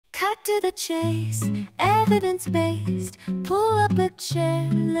Cut to the chase, evidence-based. Pull up a chair,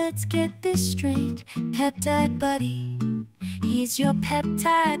 let's get this straight. Peptide buddy, he's your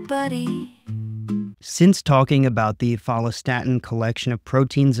peptide buddy. Since talking about the Follistatin collection of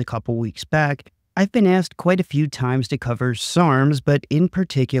proteins a couple weeks back, I've been asked quite a few times to cover SARMs, but in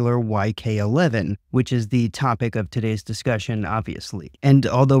particular YK11, which is the topic of today's discussion, obviously. And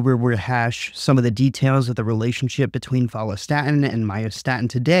although we'll rehash some of the details of the relationship between follistatin and myostatin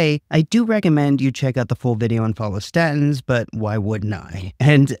today, I do recommend you check out the full video on follistatins, but why wouldn't I?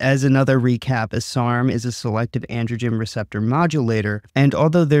 And as another recap, a SARM is a selective androgen receptor modulator, and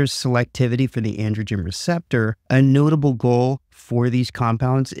although there's selectivity for the androgen receptor, a notable goal for these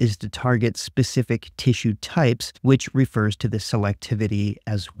compounds is to target specific tissue types, which refers to the selectivity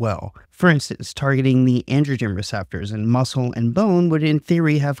as well. For instance, targeting the androgen receptors in muscle and bone would in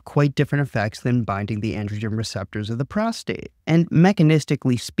theory have quite different effects than binding the androgen receptors of the prostate. And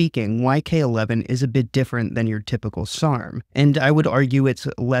mechanistically speaking, YK11 is a bit different than your typical SARM, and I would argue it's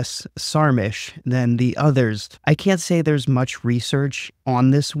less SARM-ish than the others. I can't say there's much research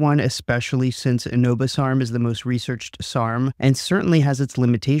on this one, especially since enobosarm is the most researched SARM and certainly has its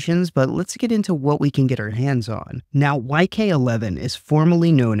limitations, but let's get into what we can get our hands on. Now, YK11 is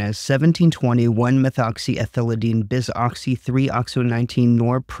formally known as 1720 1-methoxyethylidine bisoxy 3-oxo-19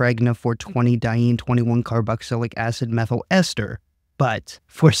 norpregna 420-diene 21-carboxylic acid methyl ester. But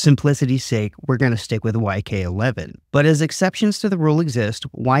for simplicity's sake, we're going to stick with YK11. But as exceptions to the rule exist,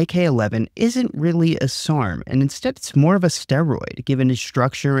 YK11 isn't really a SARM, and instead it's more of a steroid, given its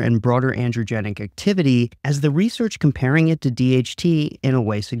structure and broader androgenic activity, as the research comparing it to DHT in a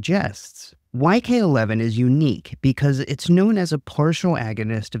way suggests. YK11 is unique because it's known as a partial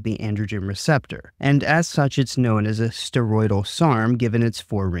agonist of the androgen receptor, and as such it's known as a steroidal SARM given its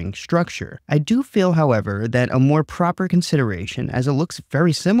 4-ring structure. I do feel, however, that a more proper consideration, as it looks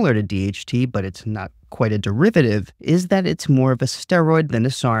very similar to DHT but it's not quite a derivative, is that it's more of a steroid than a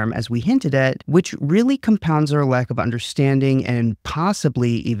SARM, as we hinted at, which really compounds our lack of understanding and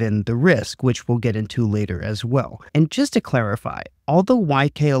possibly even the risk, which we'll get into later as well. And just to clarify, although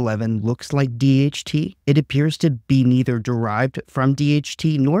YK11 looks like DHT, it appears to be neither derived from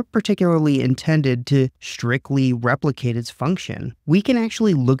DHT nor particularly intended to strictly replicate its function. We can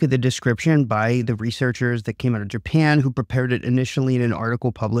actually look at the description by the researchers that came out of Japan who prepared it initially in an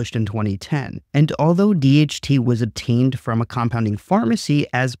article published in 2010. And although DHT was obtained from a compounding pharmacy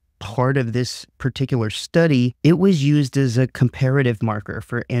as part of this particular study, it was used as a comparative marker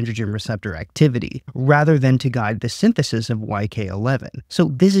for androgen receptor activity, rather than to guide the synthesis of YK11.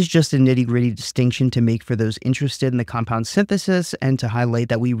 So this is just a nitty-gritty distinction to make for those interested in the compound synthesis and to highlight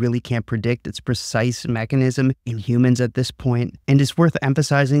that we really can't predict its precise mechanism in humans at this point. And it's worth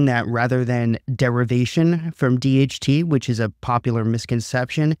emphasizing that rather than derivation from DHT, which is a popular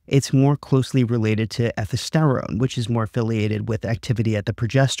misconception, it's more closely related to testosterone, which is more affiliated with activity at the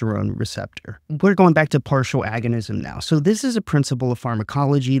progesterone receptor. We're going back to partial agonism now. So this is a principle of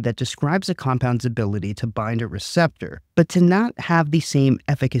pharmacology that describes a compound's ability to bind a receptor, but to not have the same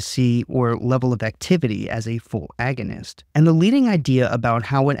efficacy or level of activity as a full agonist. And the leading idea about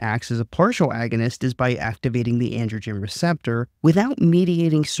how it acts as a partial agonist is by activating the androgen receptor without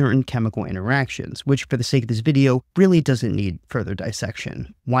mediating certain chemical interactions, which for the sake of this video really doesn't need further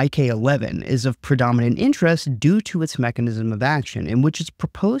dissection. YK11 is of predominant interest due to its mechanism of action, in which it's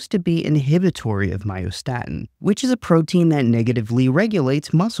proposed to be inhibitory of myostatin, which is a protein that negatively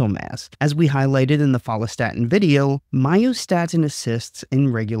regulates muscle mass. As we highlighted in the follistatin video, myostatin assists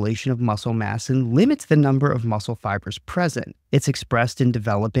in regulation of muscle mass and limits the number of muscle fibers present. It's expressed in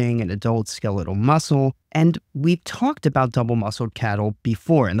developing an adult skeletal muscle, and we've talked about double-muscled cattle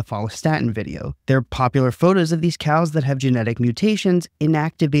before in the follistatin video. There are popular photos of these cows that have genetic mutations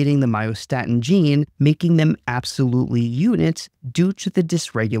inactivating the myostatin gene, making them absolutely units due to the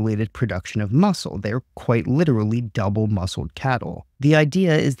dysregulated production of muscle. They're quite literally double-muscled cattle. The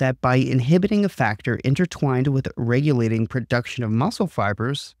idea is that by inhibiting a factor intertwined with regulating production of muscle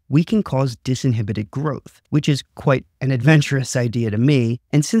fibers, we can cause disinhibited growth, which is quite an adventurous idea to me.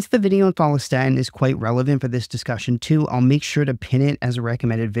 And since the video on follistatin is quite relevant for this discussion too, I'll make sure to pin it as a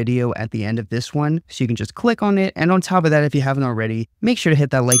recommended video at the end of this one, so you can just click on it. And on top of that, if you haven't already, make sure to hit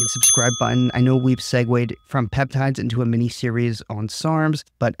that like and subscribe button. I know we've segued from peptides into a mini-series on SARMs,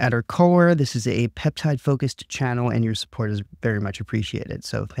 but at our core, this is a peptide-focused channel, and your support is very much appreciated,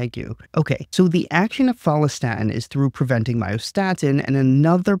 so thank you. Okay, so the action of follistatin is through preventing myostatin and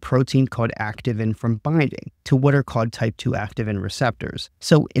another protein called activin from binding to what are called type 2 activin receptors.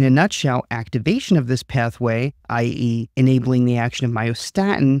 So in a nutshell, activation of this pathway, i.e. enabling the action of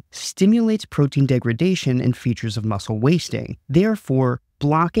myostatin, stimulates protein degradation and features of muscle wasting. Therefore,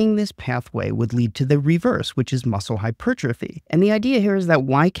 blocking this pathway would lead to the reverse, which is muscle hypertrophy. And the idea here is that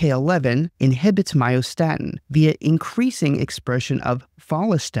YK11 inhibits myostatin via increasing expression of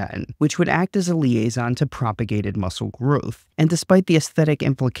follistatin, which would act as a liaison to propagated muscle growth. And despite the aesthetic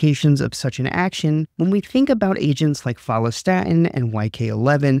implications of such an action, when we think about agents like follistatin and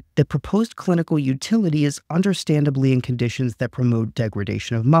YK11, the proposed clinical utility is understandably in conditions that promote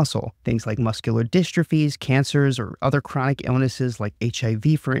degradation of muscle, things like muscular dystrophies, cancers, or other chronic illnesses like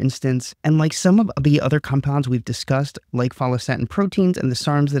HIV, for instance. And like some of the other compounds we've discussed, like follistatin proteins and the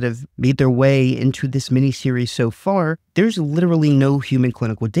SARMs that have made their way into this mini-series so far, there's literally no human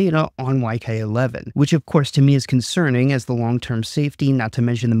clinical data on YK11, which of course to me is concerning, as the long-term safety, not to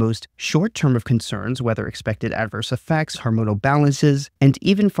mention the most short-term of concerns, whether expected adverse effects, hormonal balances, and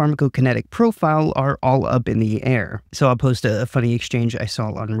even pharmacokinetic profile are all up in the air. So I'll post a funny exchange I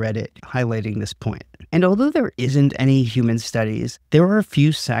saw on Reddit highlighting this point. And although there isn't any human studies, there are a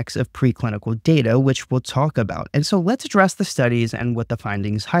few sets of preclinical data which we'll talk about. And so let's address the studies and what the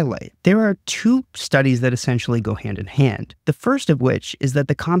findings highlight. There are two studies that essentially go hand in hand. The first of which is that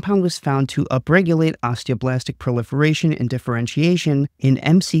the compound was found to upregulate osteoblastic proliferation and differentiation in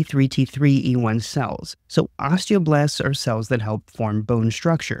MC3T3E1 cells. So osteoblasts are cells that help form bone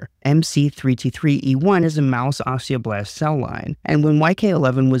structure. MC3T3E1 is a mouse osteoblast cell line. And when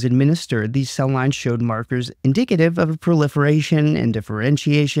YK11 was administered, these cell lines showed markers indicative of proliferation and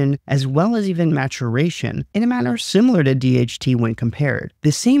differentiation, as well as even maturation, in a manner similar to DHT when compared.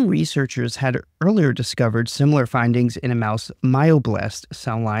 The same researchers had earlier discovered similar findings in a mouse myoblast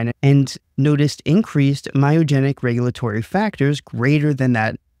cell line and noticed increased myogenic regulatory factors greater than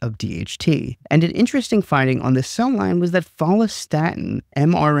that of DHT. And an interesting finding on the cell line was that follistatin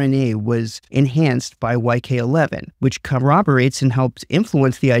mRNA was enhanced by YK11, which corroborates and helps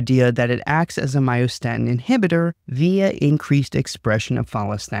influence the idea that it acts as a myostatin inhibitor via increased expression of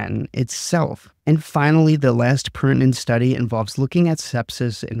follistatin itself. And finally, the last pertinent study involves looking at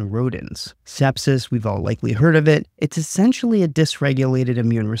sepsis in rodents. Sepsis, we've all likely heard of it. It's essentially a dysregulated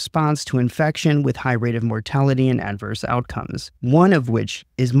immune response to infection with high rate of mortality and adverse outcomes, one of which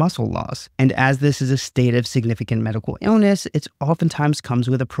is muscle loss. And as this is a state of significant medical illness, it oftentimes comes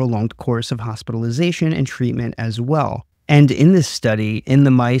with a prolonged course of hospitalization and treatment as well. And in this study, in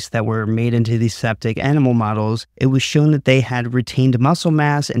the mice that were made into these septic animal models, it was shown that they had retained muscle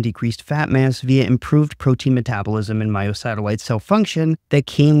mass and decreased fat mass via improved protein metabolism and myocytolite cell function that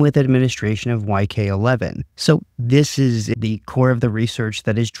came with administration of YK11. So this is the core of the research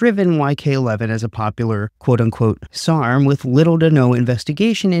that has driven YK11 as a popular quote-unquote SARM, with little to no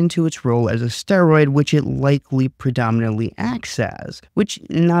investigation into its role as a steroid, which it likely predominantly acts as, which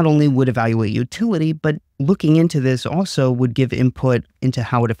not only would evaluate utility, but looking into this also would give input into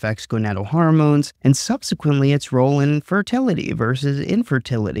how it affects gonadal hormones and subsequently its role in fertility versus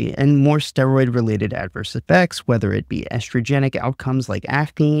infertility and more steroid-related adverse effects, whether it be estrogenic outcomes like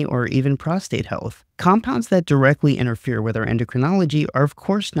acne or even prostate health. Compounds that directly interfere with our endocrinology are of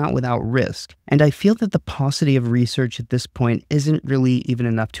course not without risk, and I feel that the paucity of research at this point isn't really even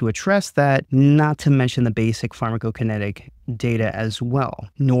enough to address that, not to mention the basic pharmacokinetic data as well.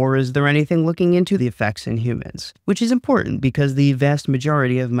 Nor is there anything looking into the effects in humans, which is important because the vast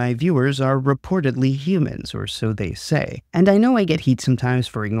majority of my viewers are reportedly humans, or so they say. And I know I get heat sometimes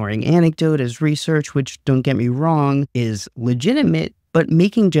for ignoring anecdote as research, which, don't get me wrong, is legitimate, but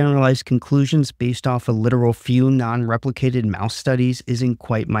making generalized conclusions based off a literal few non-replicated mouse studies isn't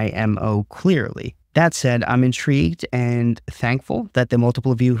quite my MO clearly. That said, I'm intrigued and thankful that the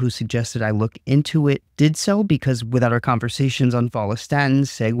multiple of you who suggested I look into it did so, because without our conversations on follistatin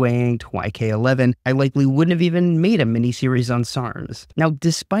segueing to YK11, I likely wouldn't have even made a mini-series on SARMs. Now,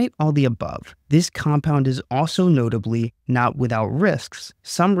 despite all the above, this compound is also notably not without risks.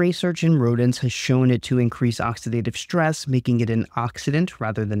 Some research in rodents has shown it to increase oxidative stress, making it an oxidant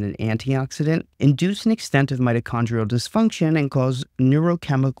rather than an antioxidant, induce an extent of mitochondrial dysfunction, and cause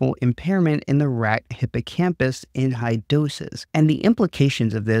neurochemical impairment in the rat hippocampus in high doses. And the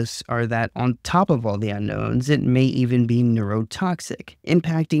implications of this are that on top of all the unknowns, it may even be neurotoxic,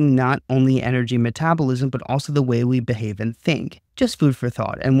 impacting not only energy metabolism, but also the way we behave and think. Just food for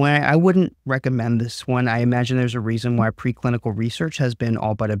thought. And why I wouldn't recommend this one, I imagine there's a reason why preclinical research has been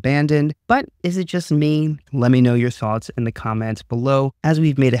all but abandoned. But is it just me? Let me know your thoughts in the comments below. As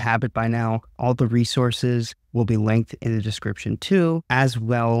we've made a habit by now, all the resources will be linked in the description too, as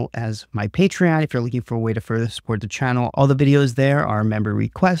well as my Patreon if you're looking for a way to further support the channel. All the videos there are member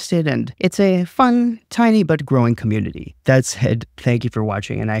requested, and it's a fun, tiny, but growing community. That said, thank you for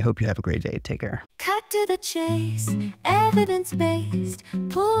watching, and I hope you have a great day. Take care. Cut to the chase, evidence evidence-based.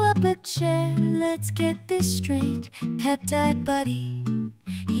 Pull up a chair, let's get this straight. Peptide buddy,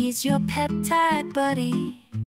 he's your peptide buddy.